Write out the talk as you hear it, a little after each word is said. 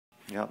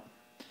Yep.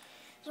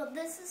 Well,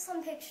 this is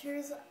some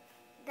pictures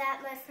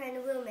that my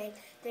friend will make.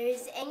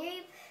 There's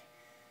Angry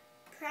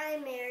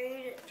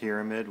Primary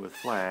Pyramid with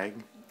flag.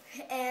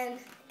 and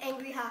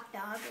Angry Hot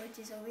Dog, which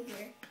is over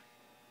here.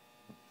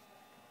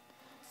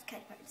 It's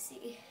kind of hard to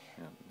see.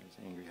 Yep, there's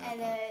Angry Hot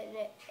And Dog.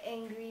 then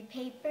Angry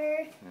Paper.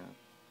 Yeah.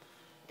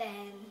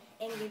 Then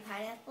Angry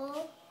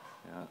Pineapple.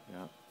 Yeah,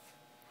 yeah.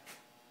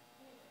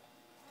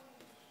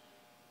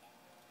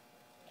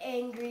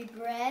 Angry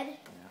Bread.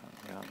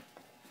 Yeah, yeah.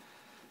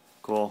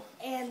 Cool.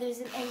 And there's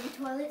an Angry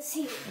Toilet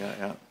Seat. Yeah,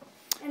 yeah.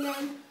 And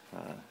then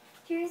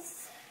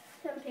here's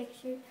some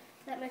pictures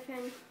that my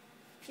friend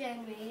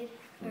Jen made,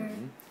 or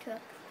took.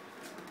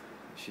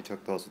 She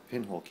took those with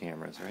pinhole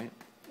cameras, right?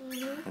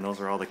 Mm-hmm. And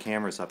those are all the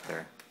cameras up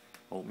there.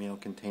 Oatmeal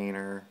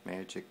container,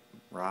 magic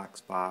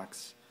rocks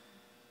box.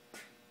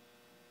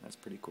 That's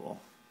pretty cool.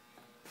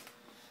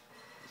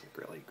 It's a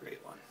really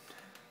great one.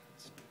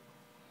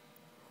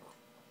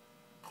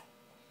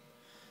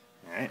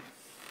 Alright.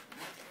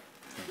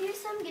 Here's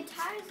some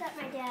guitars that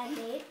my dad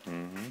made,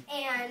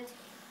 and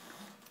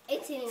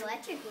it's an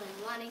electric one.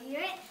 Want to hear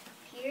it?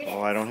 Here it is.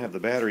 Oh, I don't have the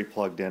battery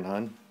plugged in,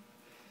 hon.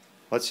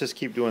 Let's just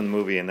keep doing the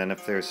movie, and then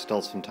if there's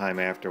still some time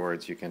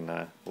afterwards, you can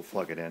we'll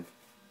plug it in.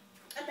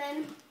 And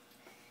then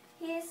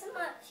here's some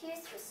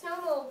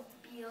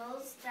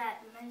snowmobiles that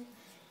my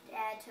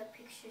dad took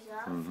pictures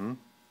of.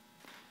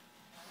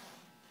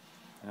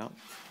 Yep.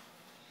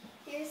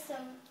 Here's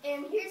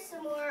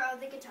some more of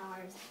the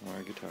guitars.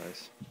 More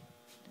guitars.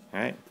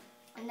 Alright.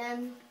 And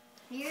then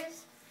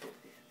here's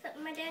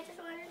something my dad just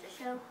wanted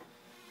to show.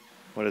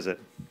 What is it?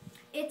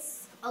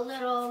 It's a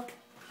little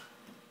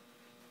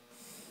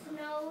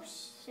snow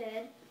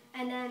shed,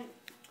 and then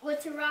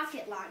what's a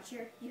rocket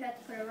launcher? You have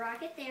to put a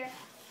rocket there,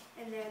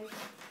 and then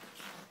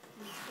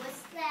you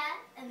twist that,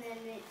 and then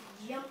it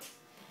jumps,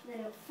 then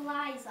it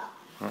flies off.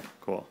 Oh,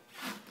 cool.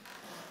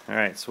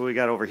 Alright, so what we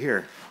got over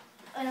here?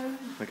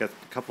 We got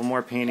a couple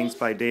more paintings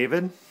by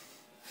David.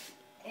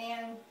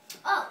 And,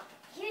 oh,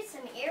 here's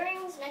some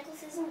earrings,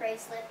 necklaces, and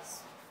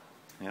bracelets.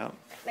 Yep.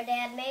 My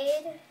dad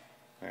made.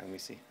 Alright, let me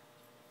see.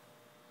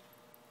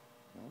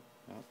 Nope,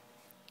 nope.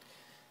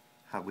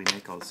 How'd we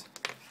make those?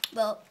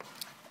 Well,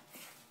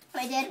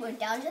 my dad went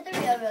down to the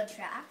railroad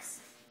tracks.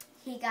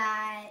 He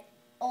got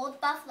old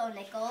buffalo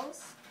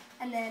nickels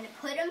and then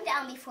put them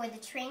down before the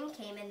train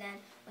came. And then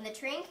when the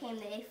train came,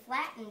 they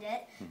flattened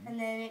it, and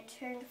then it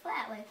turned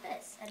flat like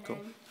this. And Cool.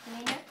 then he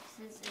made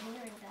necklaces and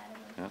earrings out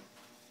of them. Yep.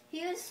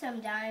 He used some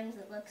dimes,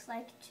 it looks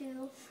like,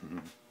 too.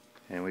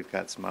 And we've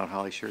got some Mount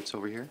Holly shirts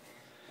over here.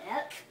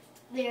 Yep.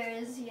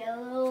 There's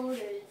yellow,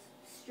 there's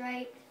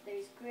striped,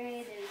 there's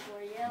gray, there's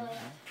more yellow,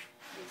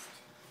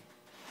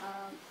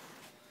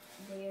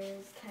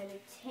 there's kind of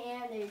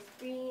tan, there's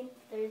green,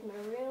 there's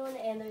maroon,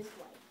 and there's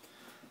white.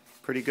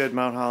 Pretty good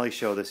Mount Holly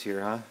show this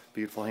year, huh?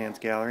 Beautiful Hands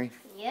Gallery.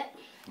 Yep.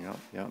 Yep,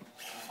 yep.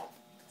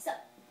 So,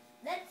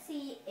 let's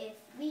see if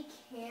we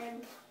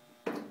can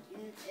do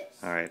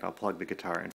this. Alright, I'll plug the guitar in.